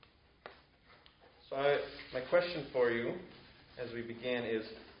My question for you as we begin is,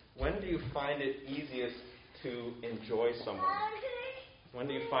 when do you find it easiest to enjoy someone? When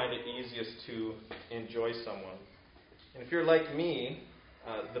do you find it easiest to enjoy someone? And if you're like me,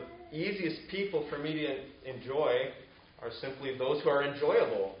 the easiest people for me to enjoy are simply those who are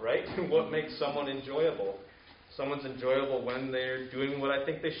enjoyable, right? What makes someone enjoyable? Someone's enjoyable when they're doing what I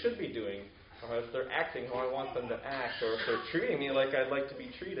think they should be doing, or if they're acting how I want them to act, or if they're treating me like I'd like to be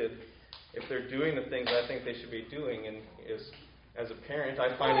treated, if they're doing the things I think they should be doing. And as a parent,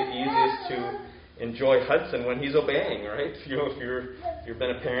 I find it easiest to enjoy Hudson when he's obeying, right? If you've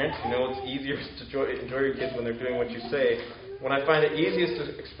been a parent, you know it's easier to enjoy your kids when they're doing what you say. When I find it easiest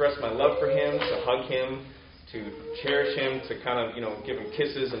to express my love for him, to hug him, to cherish him, to kind of, give him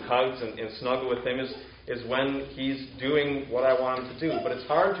kisses and hugs and snuggle with him is when he's doing what I want him to do. But it's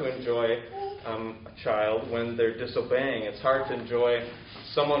hard to enjoy a child when they're disobeying. It's hard to enjoy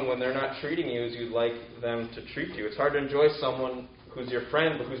someone when they're not treating you as you'd like them to treat you. It's hard to enjoy someone who's your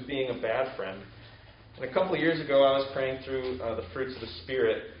friend but who's being a bad friend. And a couple of years ago, I was praying through the fruits of the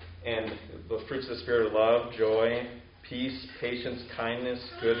Spirit, and the fruits of the Spirit are love, joy, peace, patience, kindness,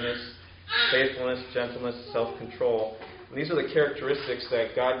 goodness, faithfulness, gentleness, self-control. And these are the characteristics that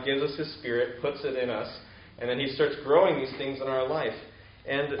God gives us His Spirit, puts it in us, and then He starts growing these things in our life.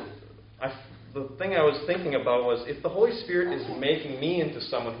 And the thing I was thinking about was, if the Holy Spirit is making me into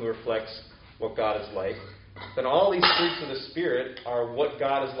someone who reflects what God is like, then all these fruits of the Spirit are what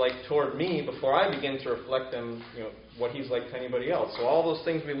God is like toward me before I begin to reflect them, what He's like to anybody else. So all those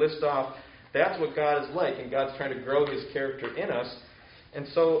things we list off, that's what God is like, and God's trying to grow His character in us. And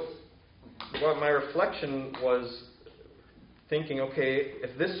so what my reflection was thinking, okay,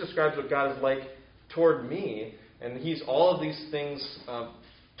 if this describes what God is like toward me, and He's all of these things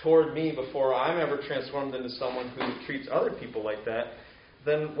toward me before I'm ever transformed into someone who treats other people like that,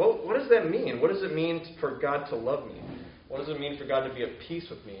 then what does that mean? What does it mean for God to love me? What does it mean for God to be at peace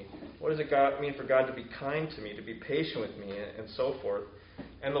with me? What does it mean for God to be kind to me, to be patient with me, and so forth?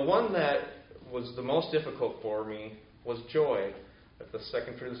 And the one that was the most difficult for me was joy. The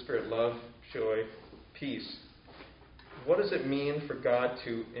second fruit of the Spirit, love, joy, peace. What does it mean for God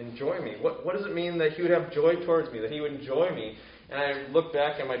to enjoy me? What does it mean that He would have joy towards me, that He would enjoy me? And I looked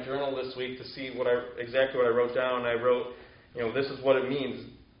back at my journal this week to see exactly what I wrote down. I wrote, this is what it means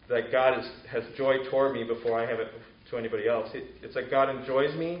that God has joy toward me before I have it to anybody else. It's that God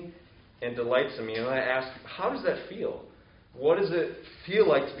enjoys me and delights in me. And I asked, how does that feel? What does it feel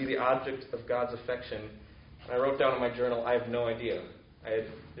like to be the object of God's affection? And I wrote down in my journal, I have no idea. I had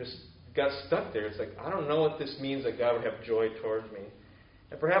just got stuck there. It's like, I don't know what this means that God would have joy towards me.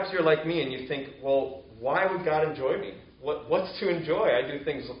 And perhaps you're like me and you think, well, why would God enjoy me? What's to enjoy? I do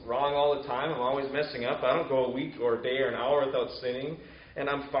things wrong all the time. I'm always messing up. I don't go a week or a day or an hour without sinning. And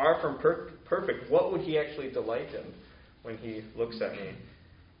I'm far from perfect. What would He actually delight in when He looks at me?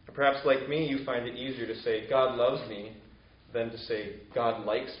 And perhaps like me, you find it easier to say, God loves me, than to say, God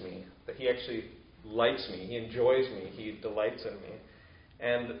likes me. That He actually likes me. He enjoys me. He delights in me.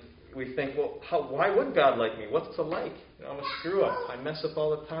 And we think, well, why would God like me? What's to like? I'm a screw-up. I mess up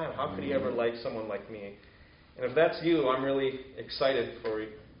all the time. How could He ever like someone like me? And if that's you, I'm really excited for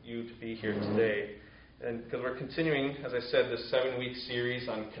you to be here today. And because we're continuing, as I said, this 7-week series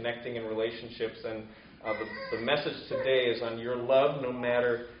on connecting in relationships. And the message today is on your love no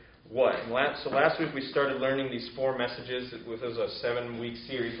matter what. And last week we started learning these 4 messages. It was a 7-week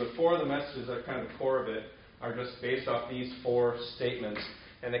series. But 4 of the messages that are kind of the core of it are just based off these 4 statements.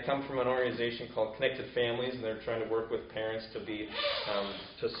 And they come from an organization called Connected Families, and they're trying to work with parents to be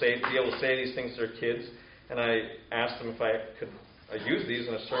able to say these things to their kids. And I asked them if I could use these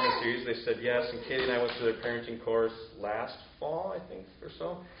in a sermon series. They said yes. And Katie and I went through their parenting course last fall, I think, or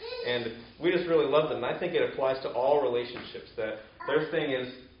so. And we just really loved them. And I think it applies to all relationships. That their thing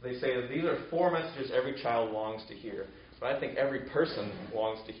is, they say that these are 4 messages every child longs to hear. But I think every person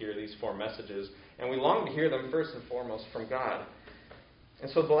longs to hear these 4 messages. And we long to hear them first and foremost from God. And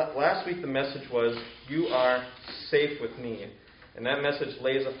so last week the message was, you are safe with me. And that message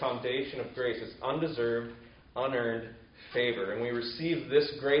lays a foundation of grace. It's undeserved, unearned favor. And we receive this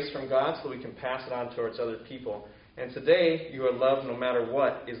grace from God so we can pass it on towards other people. And today, you are loved no matter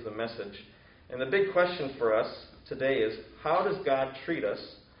what is the message. And the big question for us today is, how does God treat us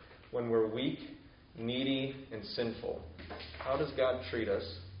when we're weak, needy, and sinful? How does God treat us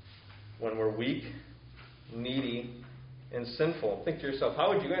when we're weak, needy, and sinful? Think to yourself,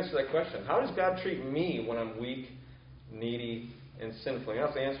 how would you answer that question? How does God treat me when I'm weak, needy, and sinful? You don't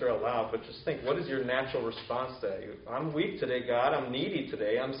have to answer out loud, but just think, what is your natural response to that? I'm weak today, God. I'm needy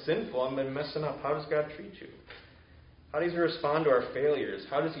today. I'm sinful. I've been messing up. How does God treat you? How does he respond to our failures?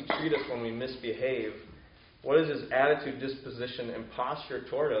 How does he treat us when we misbehave? What is his attitude, disposition, and posture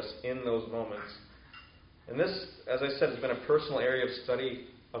toward us in those moments? And this, as I said, has been a personal area of study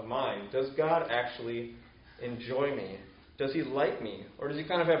of mine. Does God actually enjoy me? Does he like me? Or does he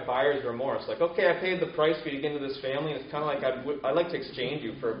kind of have buyer's remorse? Like, okay, I paid the price for you to get into this family, and it's kind of like I'd like to exchange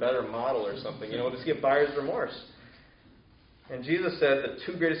you for a better model or something. Does he have buyer's remorse? And Jesus said the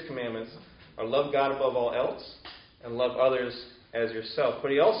two greatest commandments are love God above all else and love others as yourself.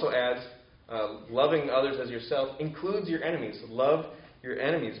 But he also adds, loving others as yourself includes your enemies. Love your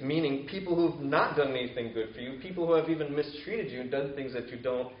enemies, meaning people who have not done anything good for you, people who have even mistreated you and done things that you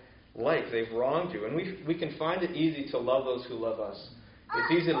don't like. They've wronged you. And we can find it easy to love those who love us.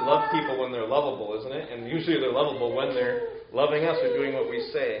 It's easy to love people when they're lovable, isn't it? And usually they're lovable when they're loving us or doing what we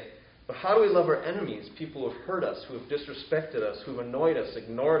say. But how do we love our enemies, people who have hurt us, who have disrespected us, who have annoyed us,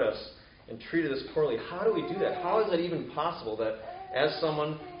 ignored us, and treated us poorly? How do we do that? How is it even possible that as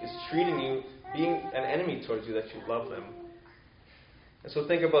someone is treating you, being an enemy towards you, that you love them? And so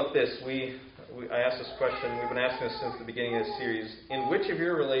think about this. I asked this question. We've been asking this since the beginning of this series. In which of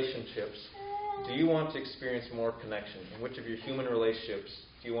your relationships do you want to experience more connection? In which of your human relationships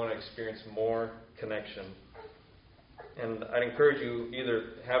do you want to experience more connection? And I'd encourage you either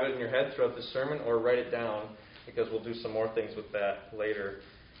have it in your head throughout the sermon or write it down, because we'll do some more things with that later.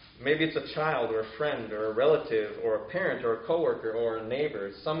 Maybe it's a child or a friend or a relative or a parent or a coworker or a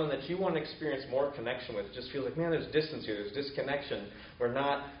neighbor, someone that you want to experience more connection with. It just feels like, man, there's distance here, there's disconnection. We're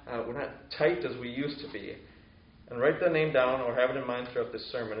not tight as we used to be. And write that name down or have it in mind throughout this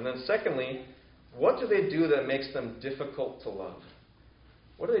sermon. And then secondly, what do they do that makes them difficult to love?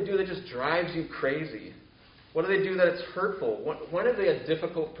 What do they do that just drives you crazy? What do they do that it's hurtful? When are they a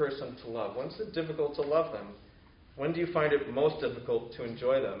difficult person to love? When's it difficult to love them? When do you find it most difficult to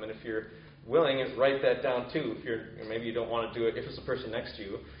enjoy them? And if you're willing, write that down too. Maybe you don't want to do it if it's the person next to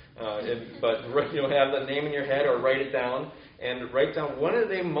you, but have the name in your head or write it down and write down when are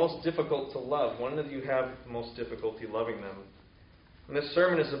they most difficult to love. When do you have most difficulty loving them? And this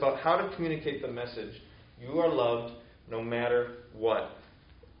sermon is about how to communicate the message: you are loved no matter what,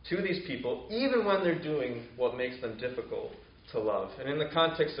 to these people, even when they're doing what makes them difficult to love. And in the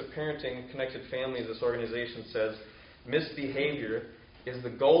context of parenting connected families, this organization says misbehavior is the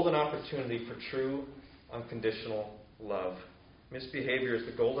golden opportunity for true unconditional love. Misbehavior is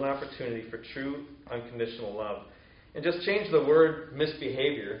the golden opportunity for true unconditional love. And just change the word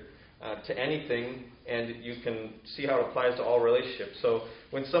misbehavior to anything, and you can see how it applies to all relationships. So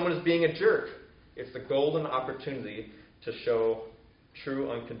when someone is being a jerk, it's the golden opportunity to show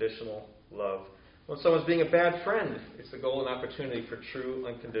true unconditional love. When someone's being a bad friend, it's the golden opportunity for true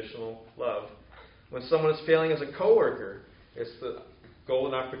unconditional love. When someone is failing as a coworker, it's the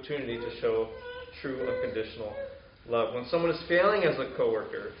golden opportunity to show true unconditional love. When someone is failing as a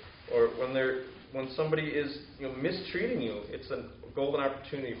coworker, or when somebody is mistreating you, it's a golden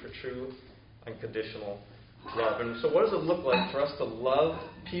opportunity for true unconditional love. And so what does it look like for us to love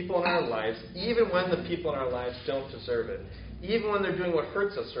people in our lives, even when the people in our lives don't deserve it? Even when they're doing what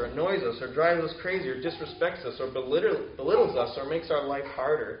hurts us or annoys us or drives us crazy or disrespects us or belittles us or makes our life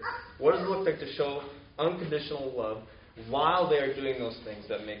harder, what does it look like to show unconditional love while they are doing those things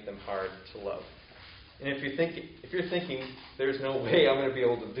that make them hard to love? And if you're thinking, there's no way I'm going to be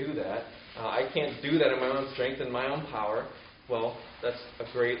able to do that, I can't do that in my own strength and my own power, well, that's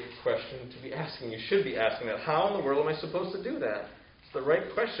a great question to be asking. You should be asking that. How in the world am I supposed to do that? It's the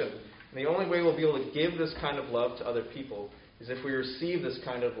right question. And the only way we'll be able to give this kind of love to other people is if we receive this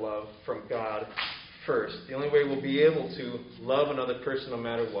kind of love from God first. The only way we'll be able to love another person no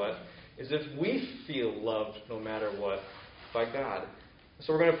matter what is if we feel loved no matter what by God.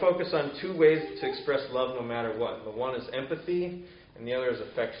 So we're going to focus on two ways to express love no matter what. The one is empathy and the other is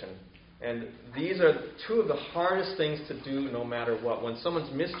affection. And these are two of the hardest things to do no matter what. When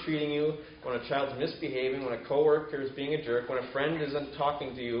someone's mistreating you, when a child's misbehaving, when a coworker is being a jerk, when a friend isn't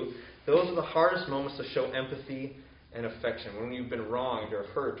talking to you, those are the hardest moments to show empathy and affection, when you've been wronged or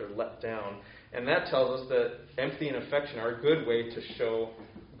hurt or let down. And that tells us that empathy and affection are a good way to show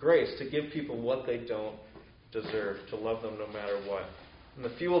grace, to give people what they don't deserve, to love them no matter what. And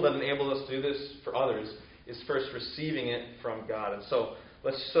the fuel that enables us to do this for others is first receiving it from God. And so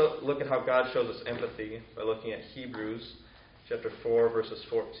let's look at how God shows us empathy by looking at Hebrews chapter 4, verses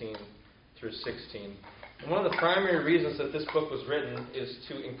 14 through 16. And one of the primary reasons that this book was written is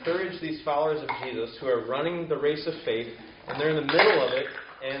to encourage these followers of Jesus who are running the race of faith, and they're in the middle of it,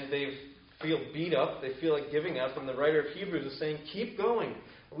 and they feel beat up, they feel like giving up, and the writer of Hebrews is saying, keep going.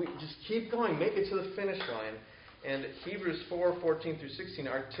 Just keep going. Make it to the finish line. And Hebrews 4, 14 through 16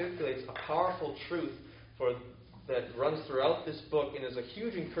 articulates a powerful truth for that runs throughout this book and is a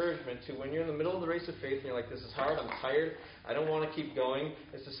huge encouragement to when you're in the middle of the race of faith and you're like, this is hard, I'm tired, I don't want to keep going,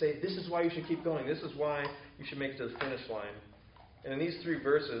 is to say, this is why you should keep going. This is why you should make it to the finish line. And in these three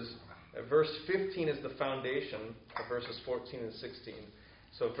verses, verse 15 is the foundation of verses 14 and 16.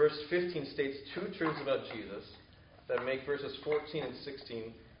 So verse 15 states two truths about Jesus that make verses 14 and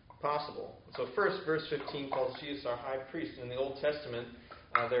 16 possible. So first, verse 15 calls Jesus our high priest. In the Old Testament,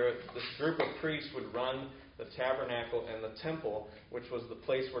 this group of priests would run the tabernacle and the temple, which was the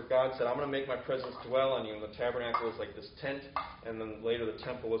place where God said, I'm going to make my presence dwell on you. And the tabernacle was like this tent, and then later the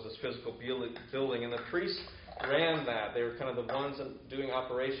temple was this physical building. And the priests ran that. They were kind of the ones doing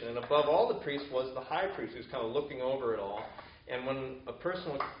operation. And above all the priests was the high priest, who was kind of looking over it all. And when a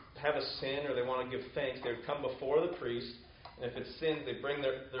person would have a sin or they want to give thanks, they would come before the priest. And if it's sin, they bring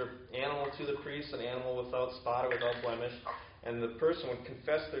their animal to the priest, an animal without spot or without blemish. And the person would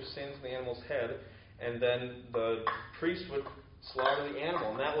confess their sins in the animal's head. And then the priest would slaughter the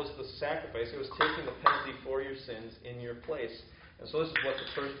animal. And that was the sacrifice. It was taking the penalty for your sins in your place. And so this is what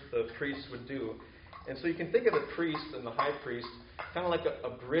the priest would do. And so you can think of the priest and the high priest kind of like a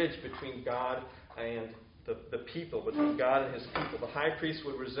bridge between God and the people, between God and his people. The high priest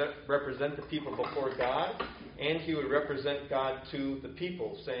would represent the people before God, and he would represent God to the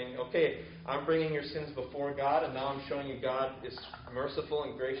people, saying, okay, I'm bringing your sins before God, and now I'm showing you God is merciful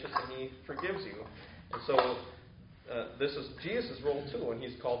and gracious, and he forgives you. And so this is Jesus' role too when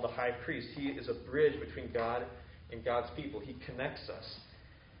he's called the high priest. He is a bridge between God and God's people. He connects us.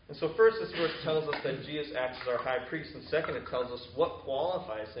 And so first, this verse tells us that Jesus acts as our high priest. And second, it tells us what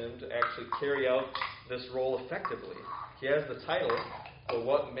qualifies him to actually carry out this role effectively. He has the title, but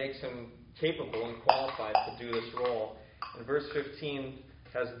what makes him capable and qualified to do this role? And verse 15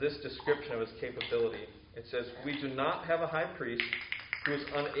 has this description of his capability. It says, we do not have a high priest who is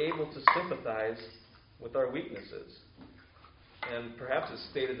unable to sympathize with our weaknesses. And perhaps it's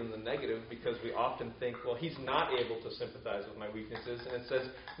stated in the negative because we often think, well, he's not able to sympathize with my weaknesses. And it says,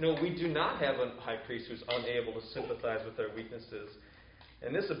 no, we do not have a high priest who's unable to sympathize with our weaknesses.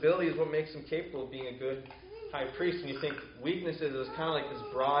 And this ability is what makes him capable of being a good high priest. And you think weaknesses is kind of like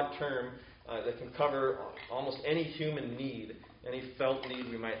this broad term that can cover almost any human need, any felt need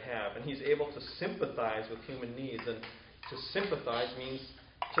we might have. And he's able to sympathize with human needs. And to sympathize means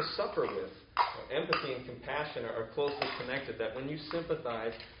to suffer with. Empathy and compassion are closely connected, that when you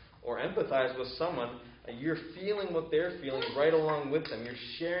sympathize or empathize with someone, you're feeling what they're feeling right along with them. You're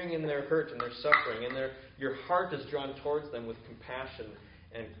sharing in their hurt and their suffering, and your heart is drawn towards them with compassion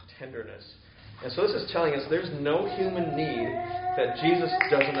and tenderness. And so this is telling us there's no human need that Jesus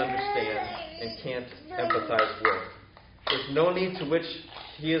doesn't understand and can't empathize with. There's no need to which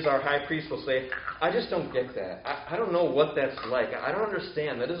he as our high priest will say, I just don't get that. I don't know what that's like. I don't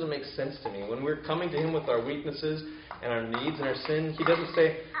understand. That doesn't make sense to me. When we're coming to him with our weaknesses and our needs and our sin, he doesn't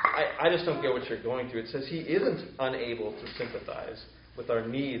say, I just don't get what you're going through. It says he isn't unable to sympathize with our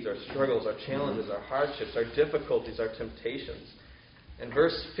needs, our struggles, our challenges, our hardships, our difficulties, our temptations. And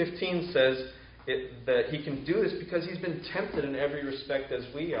verse 15 says that he can do this because he's been tempted in every respect as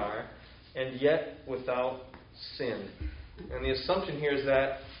we are, and yet without sin. And the assumption here is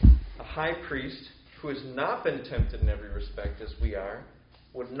that a high priest who has not been tempted in every respect as we are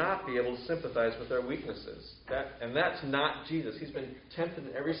would not be able to sympathize with our weaknesses. And that's not Jesus. He's been tempted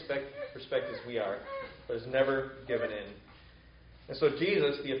in every respect as we are, but has never given in. And so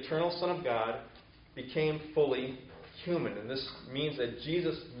Jesus, the eternal Son of God, became fully human. And this means that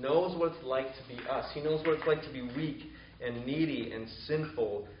Jesus knows what it's like to be us. He knows what it's like to be weak and needy and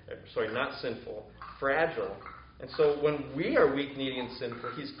fragile. And so when we are weak, needy, and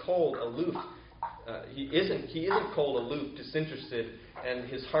sinful, he's cold, aloof. He isn't cold, aloof, disinterested, and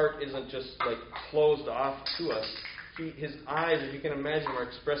his heart isn't just like closed off to us. His eyes, if you can imagine, are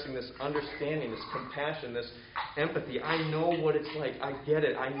expressing this understanding, this compassion, this empathy. I know what it's like. I get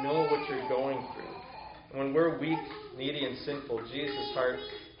it. I know what you're going through. And when we're weak, needy, and sinful, Jesus' heart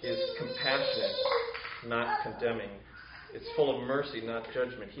is compassionate, not condemning. It's full of mercy, not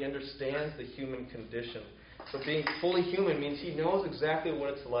judgment. He understands the human condition. So being fully human means he knows exactly what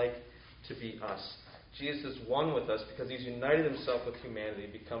it's like to be us. Jesus is one with us because he's united himself with humanity,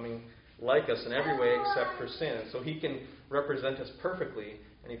 becoming like us in every way except for sin. And so he can represent us perfectly,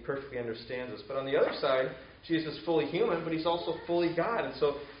 and he perfectly understands us. But on the other side, Jesus is fully human, but he's also fully God. And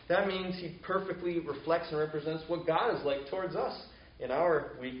so that means he perfectly reflects and represents what God is like towards us in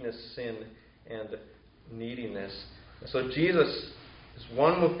our weakness, sin, and neediness. And so Jesus is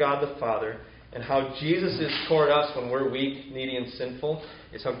one with God the Father. And how Jesus is toward us when we're weak, needy, and sinful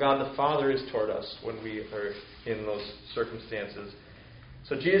is how God the Father is toward us when we are in those circumstances.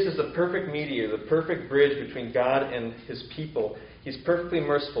 So Jesus is the perfect mediator, the perfect bridge between God and His people. He's perfectly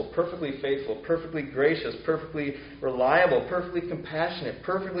merciful, perfectly faithful, perfectly gracious, perfectly reliable, perfectly compassionate,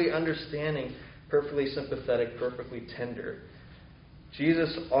 perfectly understanding, perfectly sympathetic, perfectly tender.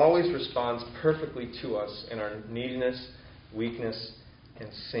 Jesus always responds perfectly to us in our neediness, weakness, and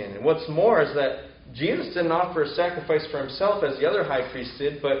sin. And what's more is that Jesus didn't offer a sacrifice for Himself as the other high priest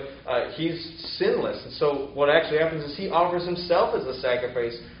did, but He's sinless. And so what actually happens is He offers Himself as the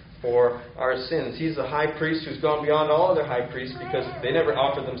sacrifice for our sins. He's the high priest who's gone beyond all other high priests because they never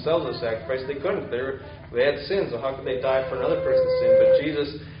offered themselves as a sacrifice. They couldn't. They had sins, so how could they die for another person's sin? But Jesus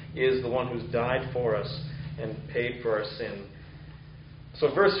is the one who's died for us and paid for our sin.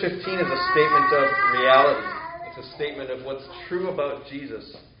 So verse 15 is a statement of reality. It's a statement of what's true about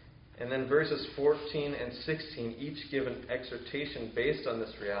Jesus. And then verses 14 and 16 each give an exhortation based on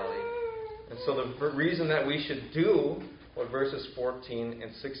this reality. And so the reason that we should do what verses 14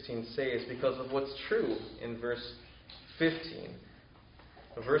 and 16 say is because of what's true in verse 15.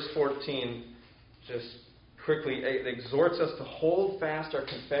 Verse 14 just quickly exhorts us to hold fast our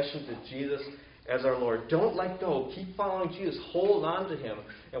confession to Jesus as our Lord. Don't let go. Keep following Jesus. Hold on to Him.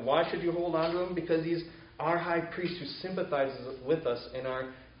 And why should you hold on to Him? Because He's our high priest who sympathizes with us in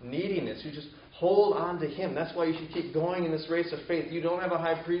our neediness. You just hold on to Him. That's why you should keep going in this race of faith. You don't have a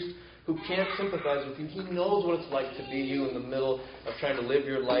high priest who can't sympathize with you. He knows what it's like to be you in the middle of trying to live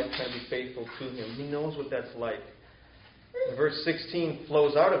your life, trying to be faithful to Him. He knows what that's like. And verse 16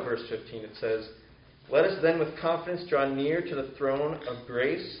 flows out of verse 15. It says, "Let us then with confidence draw near to the throne of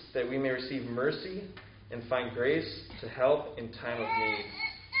grace, that we may receive mercy and find grace to help in time of need."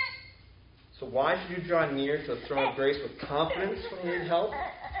 So why should you draw near to the throne of grace with confidence when you need help?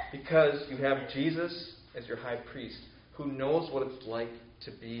 Because you have Jesus as your high priest, who knows what it's like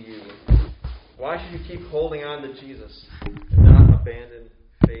to be you. Why should you keep holding on to Jesus and not abandon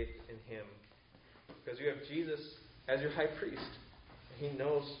faith in Him? Because you have Jesus as your high priest. And He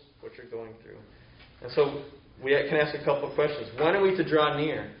knows what you're going through. And so we can ask a couple of questions. When are we to draw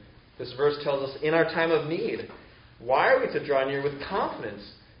near? This verse tells us in our time of need. Why are we to draw near with confidence?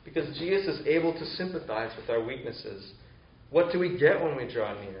 Because Jesus is able to sympathize with our weaknesses. What do we get when we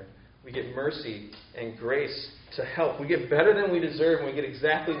draw near? We get mercy and grace to help. We get better than we deserve, and we get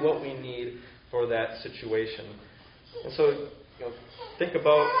exactly what we need for that situation. And so, think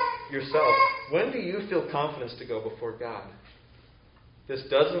about yourself. When do you feel confidence to go before God? This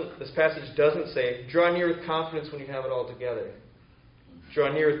passage doesn't say, draw near with confidence when you have it all together.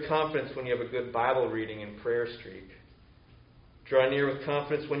 Draw near with confidence when you have a good Bible reading and prayer streak. Draw near with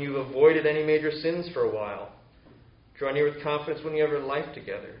confidence when you've avoided any major sins for a while. Draw near with confidence when you have your life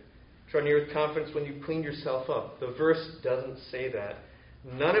together. Draw near with confidence when you've cleaned yourself up. The verse doesn't say that.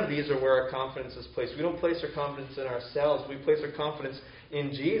 None of these are where our confidence is placed. We don't place our confidence in ourselves. We place our confidence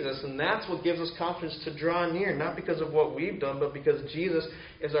in Jesus, and that's what gives us confidence to draw near, not because of what we've done, but because Jesus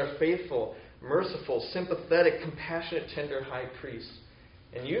is our faithful, merciful, sympathetic, compassionate, tender high priest.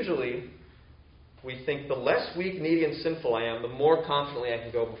 And usually, we think the less weak, needy, and sinful I am, the more confidently I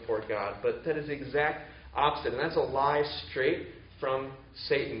can go before God. But that is the exact opposite, and that's a lie straight from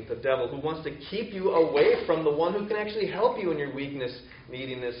Satan, the devil, who wants to keep you away from the one who can actually help you in your weakness,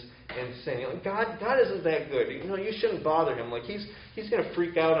 neediness, and sin. God isn't that good. You shouldn't bother Him. Like He's going to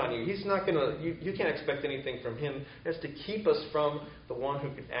freak out on you. He's not going to. You can't expect anything from Him. That's to keep us from the one who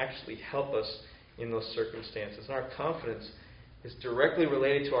can actually help us in those circumstances. And our confidence is directly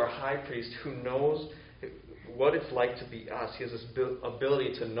related to our high priest, who knows what it's like to be us. He has this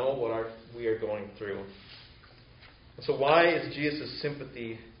ability to know what we are going through. So why is Jesus'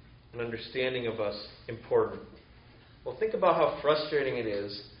 sympathy and understanding of us important? Well, think about how frustrating it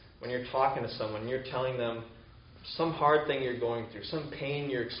is when you're talking to someone, you're telling them some hard thing you're going through, some pain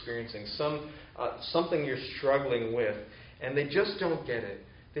you're experiencing, something you're struggling with, and they just don't get it.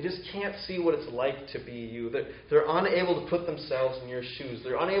 They just can't see what it's like to be you. They're unable to put themselves in your shoes.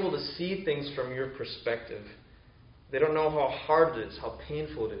 They're unable to see things from your perspective. They don't know how hard it is, how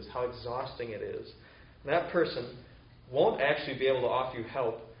painful it is, how exhausting it is. And that person won't actually be able to offer you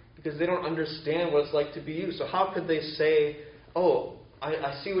help because they don't understand what it's like to be you. So how could they say, oh,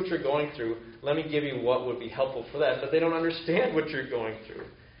 I see what you're going through. Let me give you what would be helpful for that. But they don't understand what you're going through.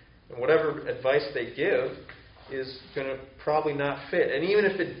 And whatever advice they give is going to probably not fit. And even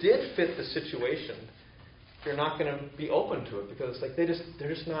if it did fit the situation, you're not going to be open to it because it's like they're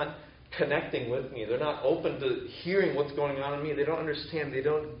just not connecting with me. They're not open to hearing what's going on in me. They don't understand. They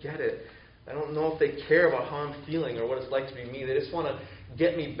don't get it. I don't know if they care about how I'm feeling or what it's like to be me. They just want to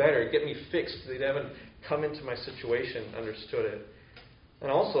get me better, get me fixed. They haven't come into my situation, understood it. And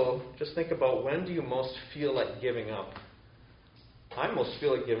also, just think about, when do you most feel like giving up? I most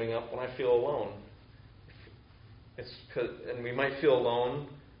feel like giving up when I feel alone. And we might feel alone,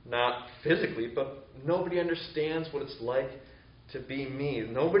 not physically, but nobody understands what it's like to be me.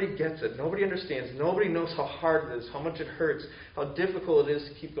 Nobody gets it. Nobody understands. Nobody knows how hard it is, how much it hurts, how difficult it is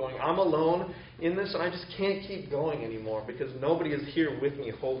to keep going. I'm alone in this, and I just can't keep going anymore because nobody is here with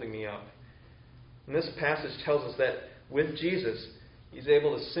me, holding me up. And this passage tells us that with Jesus, He's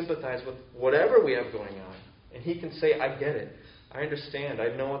able to sympathize with whatever we have going on. And He can say, I get it. I understand.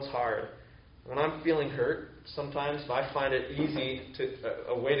 I know it's hard. When I'm feeling hurt, sometimes I find it easy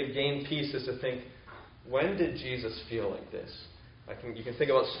a way to gain peace is to think, when did Jesus feel like this? You can think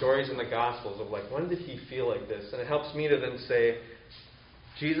about stories in the Gospels of when did He feel like this? And it helps me to then say,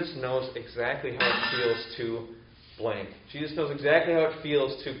 Jesus knows exactly how it feels to blank. Jesus knows exactly how it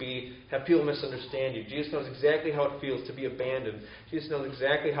feels to have people misunderstand you. Jesus knows exactly how it feels to be abandoned. Jesus knows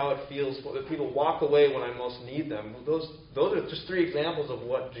exactly how it feels that people walk away when I most need them. Those are just 3 examples of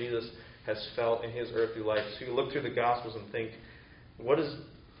what Jesus has felt in His earthly life. So you look through the Gospels and think, what does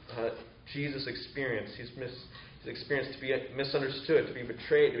Jesus experience? He's experienced to be misunderstood, to be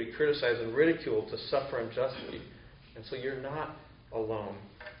betrayed, to be criticized and ridiculed, to suffer unjustly. And so you're not alone.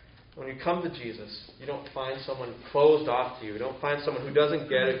 When you come to Jesus, you don't find someone closed off to you. You don't find someone who doesn't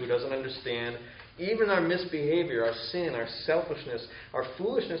get it, who doesn't understand. Even our misbehavior, our sin, our selfishness, our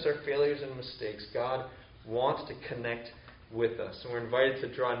foolishness, our failures and mistakes, God wants to connect with us. And we're invited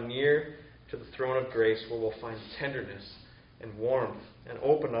to draw near to the throne of grace where we'll find tenderness and warmth and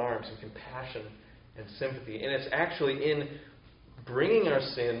open arms and compassion and sympathy. And it's actually in bringing our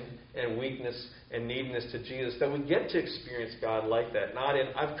sin and weakness and neediness to Jesus that we get to experience God like that. Not in,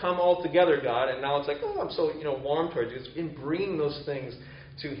 I've come all together, God, and now it's like, oh, I'm so warm towards you. It's in bringing those things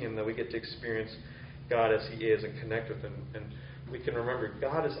to Him that we get to experience God as He is and connect with Him. And we can remember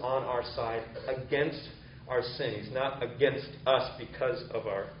God is on our side against our sin. He's not against us because of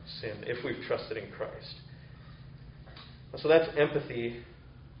our sin, if we've trusted in Christ. So that's empathy.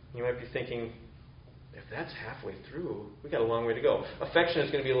 You might be thinking, if that's halfway through, we've got a long way to go. Affection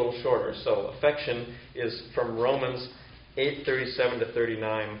is going to be a little shorter. So affection is from Romans 8:37 to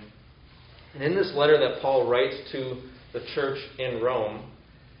 39. And in this letter that Paul writes to the church in Rome,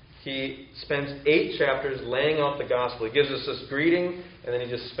 he spends 8 chapters laying out the gospel. He gives us this greeting, and then he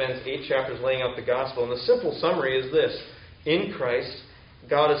just spends 8 chapters laying out the gospel. And the simple summary is this. In Christ,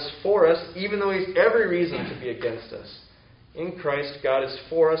 God is for us, even though He has every reason to be against us. In Christ, God is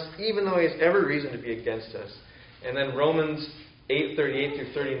for us, even though He has every reason to be against us. And then Romans 8:38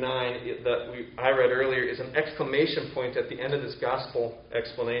 through 39 that I read earlier is an exclamation point at the end of this gospel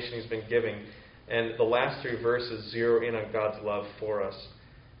explanation he's been giving. And the last 3 verses zero in on God's love for us.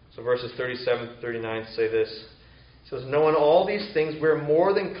 So verses 37 to 39 say this. It says, knowing all these things, we're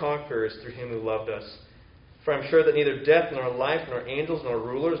more than conquerors through Him who loved us. For I'm sure that neither death, nor life, nor angels, nor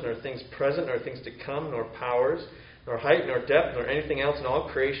rulers, nor things present, nor things to come, nor powers, nor height, nor depth, nor anything else in all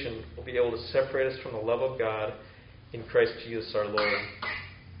creation will be able to separate us from the love of God in Christ Jesus our Lord.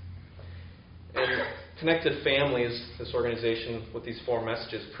 And Connected Families, this organization with these 4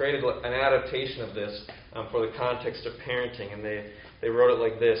 messages, created an adaptation of this for the context of parenting. And they wrote it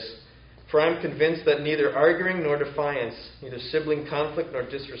like this. For I am convinced that neither arguing nor defiance, neither sibling conflict nor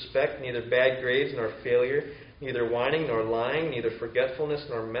disrespect, neither bad grades nor failure, neither whining nor lying, neither forgetfulness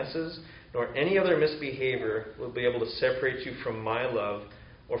nor messes, nor any other misbehavior will be able to separate you from my love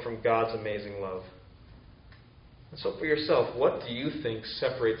or from God's amazing love. And so for yourself, what do you think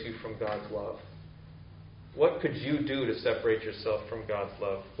separates you from God's love? What could you do to separate yourself from God's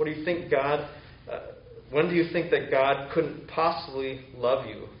love? What do you think when do you think that God couldn't possibly love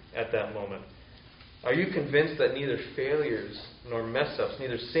you at that moment? Are you convinced that neither failures nor mess-ups,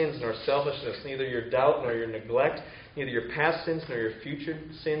 neither sins nor selfishness, neither your doubt nor your neglect, neither your past sins nor your future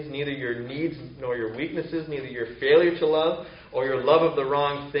sins, neither your needs nor your weaknesses, neither your failure to love or your love of the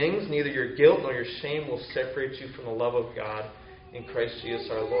wrong things, neither your guilt nor your shame will separate you from the love of God in Christ Jesus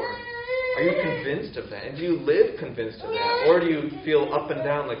our Lord? Are you convinced of that? And do you live convinced of that? Or do you feel up and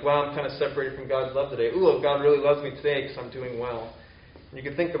down like, wow, I'm kind of separated from God's love today. Ooh, God really loves me today because I'm doing well. And you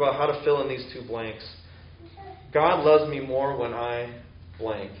can think about how to fill in these 2 blanks. God loves me more when I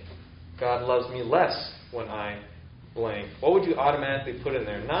blank. God loves me less when I blank. What would you automatically put in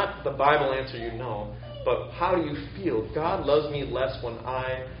there? Not the Bible answer you know, but how do you feel? God loves me less when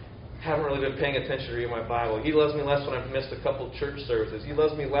I haven't really been paying attention to reading my Bible. He loves me less when I've missed a couple of church services. He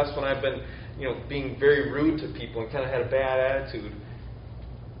loves me less when I've been, being very rude to people and kind of had a bad attitude.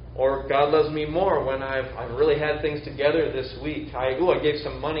 Or God loves me more when I've really had things together this week. I gave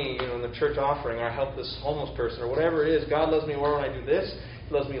some money, in the church offering. Or I helped this homeless person, or whatever it is. God loves me more when I do this.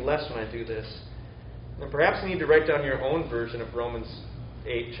 He loves me less when I do this. And perhaps you need to write down your own version of Romans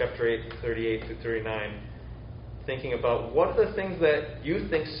 8, chapter 8, 38 through 39, thinking about what are the things that you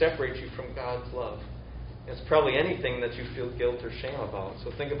think separate you from God's love. It's probably anything that you feel guilt or shame about.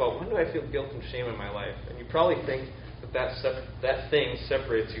 So think about, when do I feel guilt and shame in my life? And you probably think that thing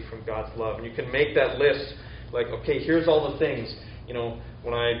separates you from God's love. And you can make that list, like, okay, here's all the things,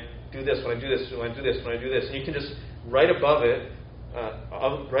 when I do this, when I do this, when I do this, when I do this. And you can just write above it,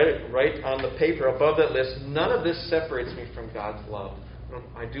 write on the paper above that list, none of this separates me from God's love.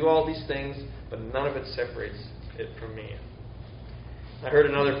 I do all these things, but none of it separates it from me. I heard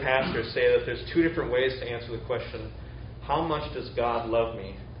another pastor say that there's two different ways to answer the question, how much does God love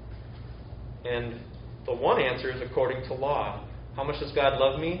me? And the one answer is according to law. How much does God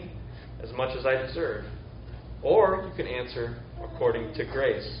love me? As much as I deserve. Or you can answer according to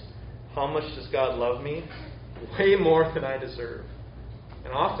grace. How much does God love me? Way more than I deserve.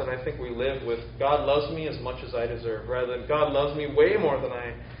 And often I think we live with God loves me as much as I deserve, rather than God loves me way more than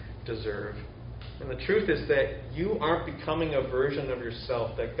I deserve. And the truth is that you aren't becoming a version of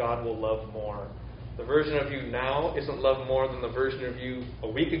yourself that God will love more. The version of you now isn't loved more than the version of you a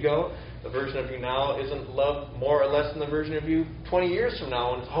week ago. The version of you now isn't loved more or less than the version of you 20 years from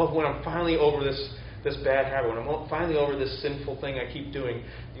now. And when I'm finally over this bad habit, when I'm finally over this sinful thing I keep doing,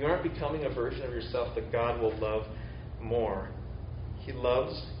 you aren't becoming a version of yourself that God will love more. He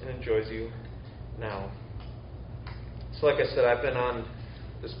loves and enjoys you now. So like I said, I've been on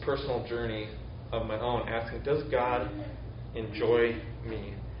this personal journey of my own, asking, does God enjoy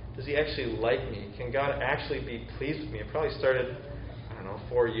me? Does He actually like me? Can God actually be pleased with me? It probably started,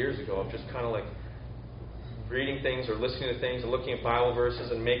 4 years ago, of just kind of like reading things or listening to things and looking at Bible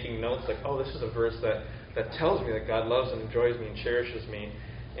verses and making notes like, oh, this is a verse that tells me that God loves and enjoys me and cherishes me.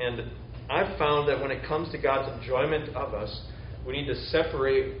 And I've found that when it comes to God's enjoyment of us, we need to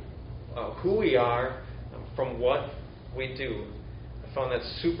separate who we are from what we do. I found that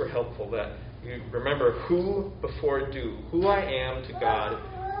super helpful, that you remember who before do. Who I am to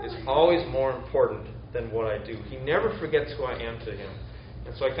God is always more important than what I do. He never forgets who I am to Him.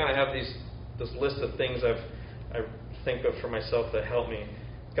 And so I kind of have this list of things I think of for myself that help me.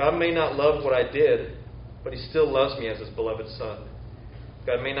 God may not love what I did, but He still loves me as His beloved Son.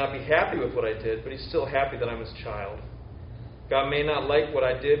 God may not be happy with what I did, but He's still happy that I'm His child. God may not like what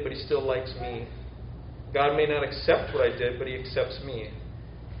I did, but He still likes me. God may not accept what I did, but He accepts me.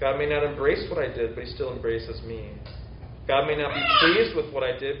 God may not embrace what I did, but He still embraces me. God may not be pleased with what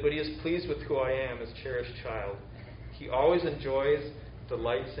I did, but He is pleased with who I am, His cherished child. He always enjoys,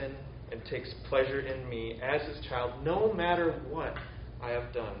 delights in, and takes pleasure in me as His child, no matter what I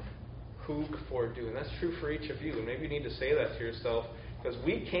have done. Who before do. And that's true for each of you. And maybe you need to say that to yourself, because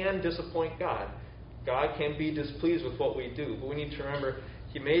we can disappoint God. God can be displeased with what we do. But we need to remember,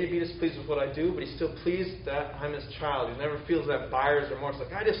 He may be displeased with what I do, but He's still pleased that I'm His child. He never feels that buyer's remorse.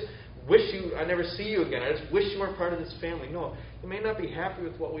 Like, I just wish I never see you again. I just wish you weren't part of this family. No, He may not be happy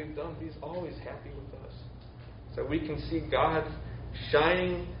with what we've done, but He's always happy with us. So we can see God's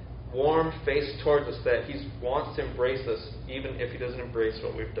shining, warm face towards us, that He wants to embrace us, even if He doesn't embrace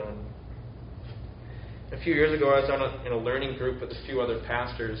what we've done. A few years ago, I was in a learning group with a few other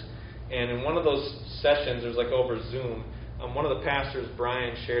pastors, and in one of those sessions, it was like over Zoom, one of the pastors,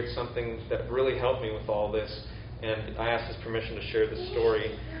 Brian, shared something that really helped me with all this, and I asked his permission to share the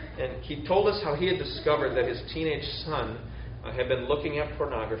story. And he told us how he had discovered that his teenage son had been looking at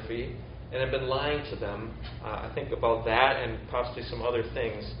pornography and had been lying to them, I think about that and possibly some other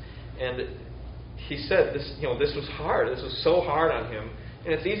things. And he said this was hard. This was so hard on him.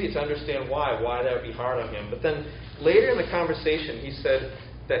 And it's easy to understand why that would be hard on him. But then later in the conversation, he said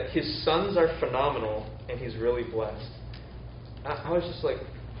that his sons are phenomenal and he's really blessed. I was just like,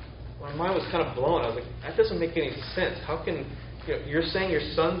 my mind was kind of blown. I was like, that doesn't make any sense. How can, you're saying your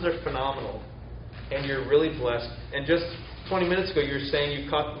sons are phenomenal and you're really blessed, and just 20 minutes ago you were saying you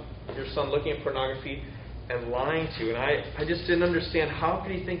caught your son looking at pornography and lying to you. And I just didn't understand, how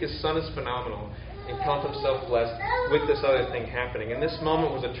could he think his son is phenomenal and count himself blessed with this other thing happening? And this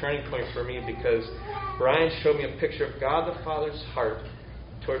moment was a turning point for me, because Brian showed me a picture of God the Father's heart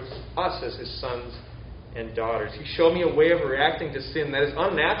towards us as His sons and daughters. He showed me a way of reacting to sin that is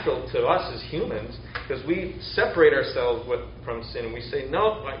unnatural to us as humans, because we separate ourselves from sin and we say,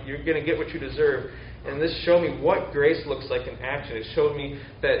 no, you're going to get what you deserve. And this showed me what grace looks like in action. It showed me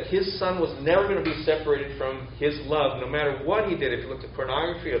that His Son was never going to be separated from His love, no matter what he did. If he looked at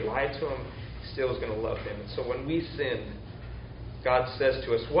pornography or lied to him, He still was going to love him. And so when we sin, God says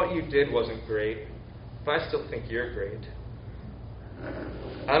to us, what you did wasn't great, but I still think you're great.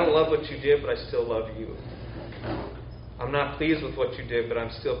 I don't love what you did, but I still love you. I'm not pleased with what you did, but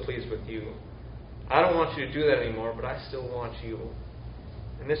I'm still pleased with you. I don't want you to do that anymore, but I still want you.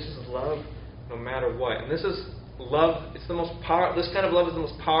 And this is love no matter what. And this is love. It's the most this kind of love is the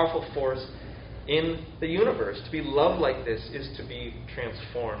most powerful force in the universe. To be loved like this is to be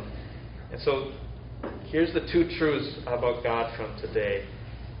transformed. And so here's the two truths about God from today.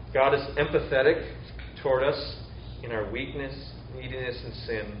 God is empathetic toward us in our weakness, neediness, and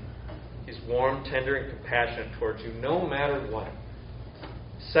sin. He's warm, tender, and compassionate towards you no matter what.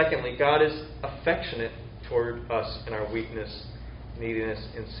 Secondly, God is affectionate toward us in our weakness, neediness,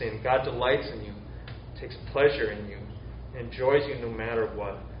 and sin. God delights in you, takes pleasure in you, enjoys you no matter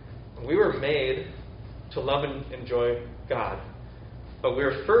what. And we were made to love and enjoy God. But we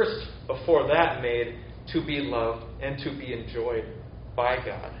were first, before that, made to be loved and to be enjoyed by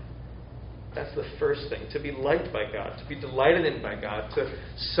God. That's the first thing. To be liked by God, to be delighted in by God, to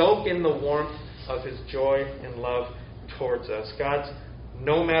soak in the warmth of His joy and love towards us. God's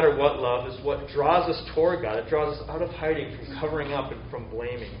no matter what love is what draws us toward God. It draws us out of hiding, from covering up, and from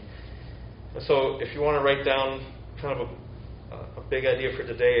blaming. And so if you want to write down kind of a big idea for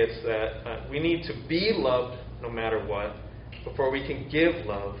today, it's that we need to be loved no matter what before we can give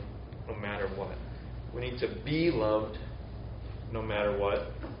love no matter what. We need to be loved no matter what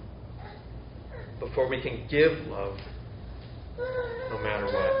before we can give love no matter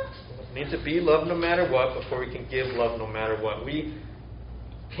what. We need to be loved no matter what before we can give love no matter what. We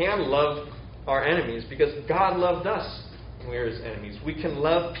can love our enemies because God loved us when we were His enemies. We can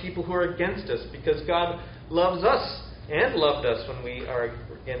love people who are against us because God loves us and loved us when we are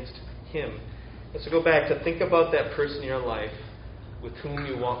against Him. And so go back to think about that person in your life with whom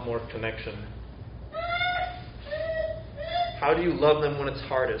you want more connection. How do you love them when it's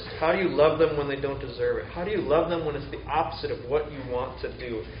hardest? How do you love them when they don't deserve it? How do you love them when it's the opposite of what you want to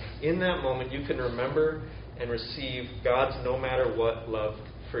do? In that moment, you can remember and receive God's no matter what love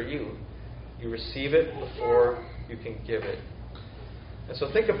for you. You receive it before you can give it. And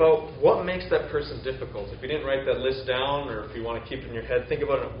so think about what makes that person difficult. If you didn't write that list down, or if you want to keep it in your head, think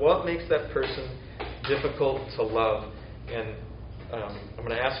about it. What makes that person difficult to love? And I'm going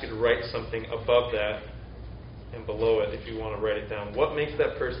to ask you to write something above that and below it if you want to write it down. What makes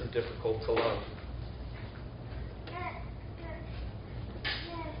that person difficult to love?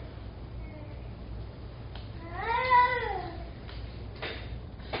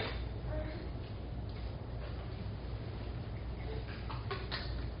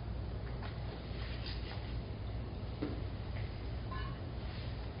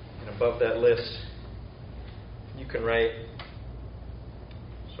 Above that list, you can write,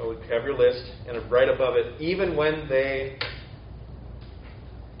 so you have your list, and right above it, even when they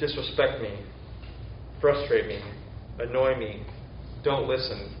disrespect me, frustrate me, annoy me, don't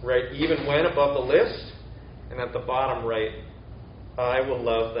listen, write even when above the list, and at the bottom write, I will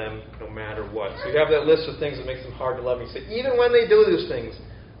love them no matter what. So you have that list of things that makes them hard to love. You say, even when they do those things,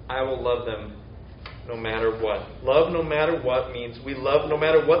 I will love them no matter what. Love no matter what means we love no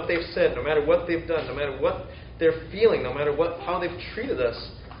matter what they've said, no matter what they've done, no matter what they're feeling, no matter how they've treated us,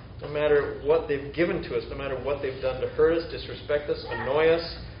 no matter what they've given to us, no matter what they've done to hurt us, disrespect us, annoy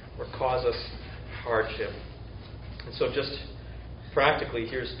us, or cause us hardship. And so just practically,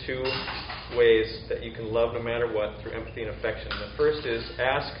 here's two ways that you can love no matter what through empathy and affection. The first is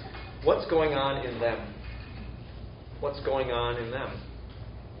ask, what's going on in them? What's going on in them?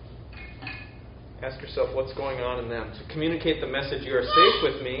 Ask yourself what's going on in them. To communicate the message, you are safe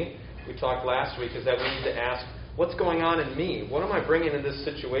with me, we talked last week, is that we need to ask, what's going on in me? What am I bringing in this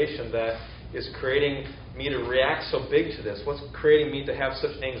situation that is creating me to react so big to this? What's creating me to have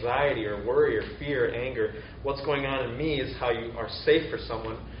such anxiety or worry or fear or anger? What's going on in me is how you are safe for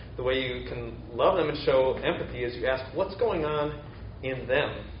someone. The way you can love them and show empathy is you ask, what's going on in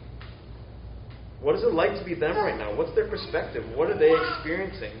them? What is it like to be them right now? What's their perspective? What are they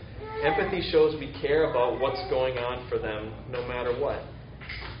experiencing? Empathy shows we care about what's going on for them no matter what.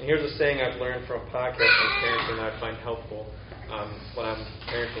 And here's a saying I've learned from a podcast on parenting that I find helpful when I'm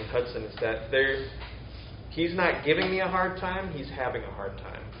parenting Hudson, is that he's not giving me a hard time, he's having a hard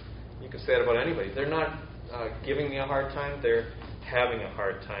time. You can say that about anybody. They're not giving me a hard time, they're having a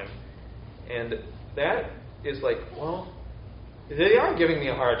hard time. And that is like, well, they are giving me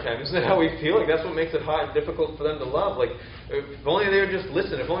a hard time. Isn't that how we feel? Like that's what makes it hard, difficult for them to love. Like if only they would just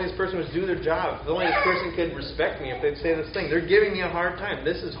listen. If only this person would do their job. If only this person could respect me. If they'd say this thing. They're giving me a hard time.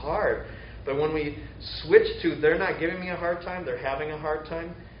 This is hard. But when we switch to they're not giving me a hard time, they're having a hard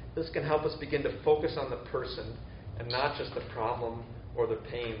time, this can help us begin to focus on the person and not just the problem or the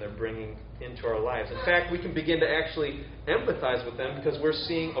pain they're bringing into our lives. In fact, we can begin to actually empathize with them because we're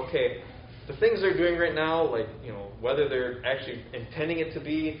seeing, okay, the things they're doing right now, like, whether they're actually intending it to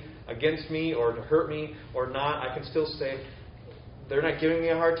be against me or to hurt me or not, I can still say, they're not giving me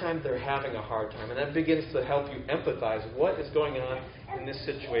a hard time, they're having a hard time. And that begins to help you empathize what is going on in this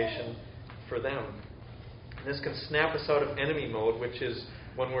situation for them. And this can snap us out of enemy mode, which is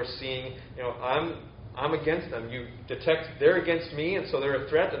when we're seeing, I'm against them. You detect they're against me, and so they're a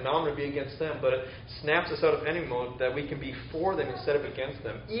threat, and now I'm going to be against them. But it snaps us out of enemy mode that we can be for them instead of against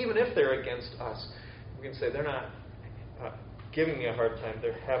them. Even if they're against us, we can say they're not giving me a hard time,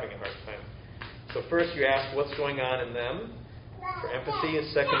 they're having a hard time. So first you ask what's going on in them for empathy. And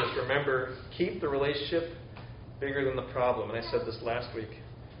second is remember, keep the relationship bigger than the problem. And I said this last week,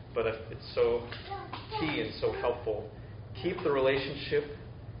 but it's so key and so helpful. Keep the relationship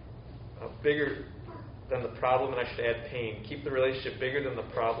bigger than the problem, and I should add pain. Keep the relationship bigger than the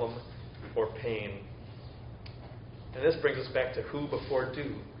problem or pain. And this brings us back to who before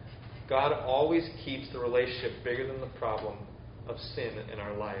do. God always keeps the relationship bigger than the problem of sin in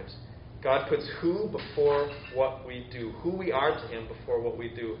our lives. God puts who before what we do. Who we are to Him before what we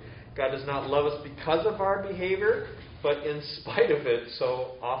do. God does not love us because of our behavior, but in spite of it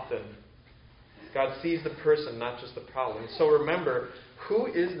so often. God sees the person, not just the problem. So remember, who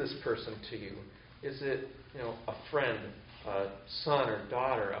is this person to you? Is it, a friend, a son or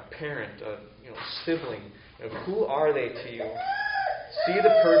daughter, a parent, a sibling? Who are they to you? See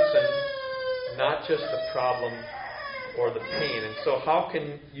the person, not just the problem or the pain. And so how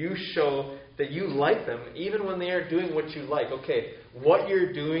can you show that you like them even when they are doing what you like? Okay, what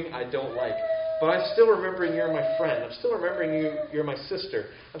you're doing I don't like. But I'm still remembering you're my friend. I'm still remembering you're my sister.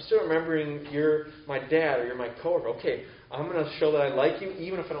 I'm still remembering you're my dad or you're my coworker. Okay, I'm going to show that I like you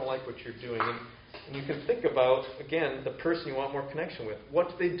even if I don't like what you're doing. And you can think about, again, the person you want more connection with. What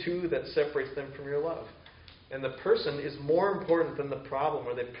do they do that separates them from your love? And the person is more important than the problem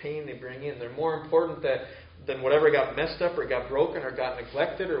or the pain they bring in. They're more important than whatever got messed up or got broken or got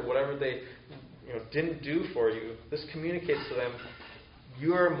neglected or whatever they didn't do for you. This communicates to them,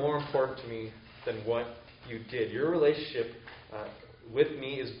 you are more important to me than what you did. Your relationship with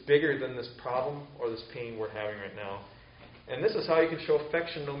me is bigger than this problem or this pain we're having right now. And this is how you can show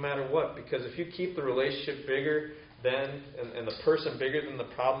affection no matter what. Because if you keep the relationship bigger than, and the person bigger than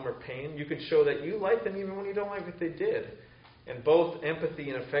the problem or pain, you can show that you like them even when you don't like what they did. And both empathy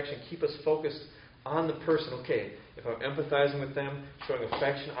and affection keep us focused on the person. Okay, if I'm empathizing with them, showing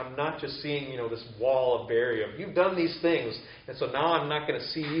affection, I'm not just seeing, this wall of barrier. You've done these things, and so now I'm not going to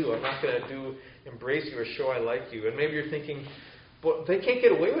see you. I'm not going to embrace you or show I like you. And maybe you're thinking, well, they can't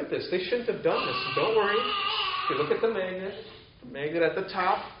get away with this. They shouldn't have done this. Don't worry. If you look at the magnet at the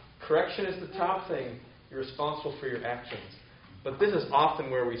top, correction is the top thing. You're responsible for your actions. But this is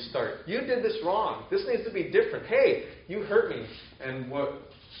often where we start. You did this wrong. This needs to be different. Hey, you hurt me. And what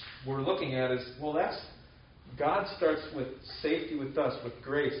we're looking at is, God starts with safety with us, with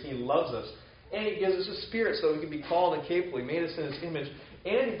grace. He loves us. And He gives us a spirit so we can be called and capable. He made us in His image.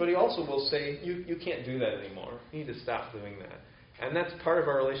 But He also will say, you can't do that anymore. You need to stop doing that. And that's part of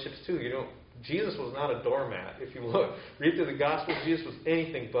our relationships too. Jesus was not a doormat. If you read through the Gospels, Jesus was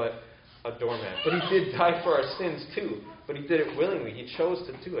anything but a doormat. But He did die for our sins too. But He did it willingly. He chose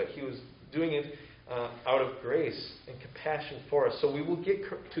to do it. He was doing it out of grace and compassion for us. So we will get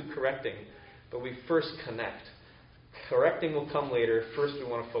to correcting, but we first connect. Correcting will come later. First we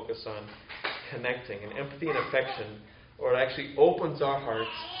want to focus on connecting. And empathy and affection, or it actually opens our hearts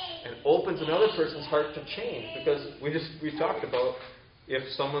and opens another person's heart to change. Because we talked about if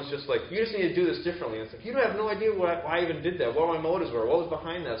someone's just like, you just need to do this differently. And it's like, you have no idea why I even did that, what my motives were, what was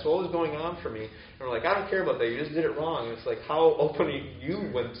behind that, so what was going on for me. And we're like, I don't care about that, you just did it wrong. And it's like, how open are you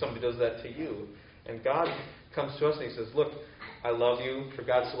when somebody does that to you? And God comes to us and He says, look, I love you. For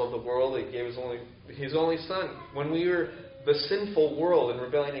God so loved the world that He gave His only Son. When we were the sinful world and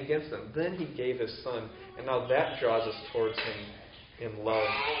rebelling against Him, then He gave His Son. And now that draws us towards Him in love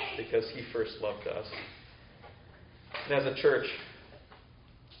because He first loved us. And as a church,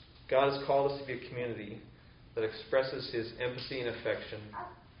 God has called us to be a community that expresses His empathy and affection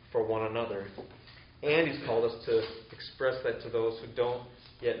for one another. And He's called us to express that to those who don't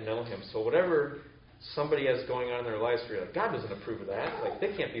yet know Him. So whatever somebody has going on in their lives, where you're like, God doesn't approve of that. Like,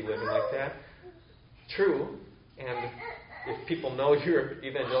 they can't be living like that. True. And if people know you're an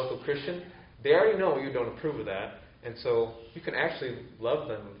evangelical Christian, they already know you don't approve of that. And so you can actually love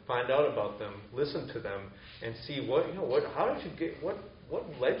them, find out about them, listen to them, and see what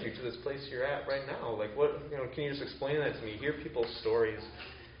led you to this place you're at right now? Like, can you just explain that to me? Hear people's stories.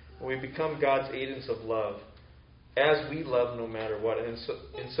 We become God's agents of love as we love no matter what. And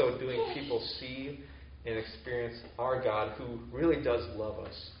in so doing, people see and experience our God who really does love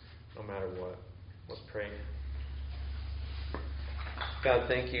us no matter what. Let's pray. God,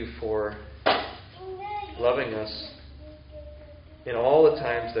 thank you for loving us in all the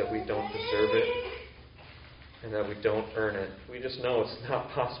times that we don't deserve it and that we don't earn it. We just know it's not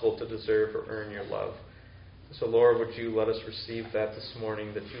possible to deserve or earn your love. So, Lord, would you let us receive that this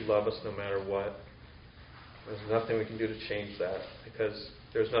morning, that you love us no matter what. There's nothing we can do to change that because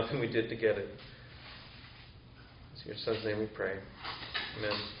there's nothing we did to get it. It's in your Son's name we pray.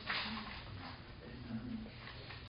 Amen.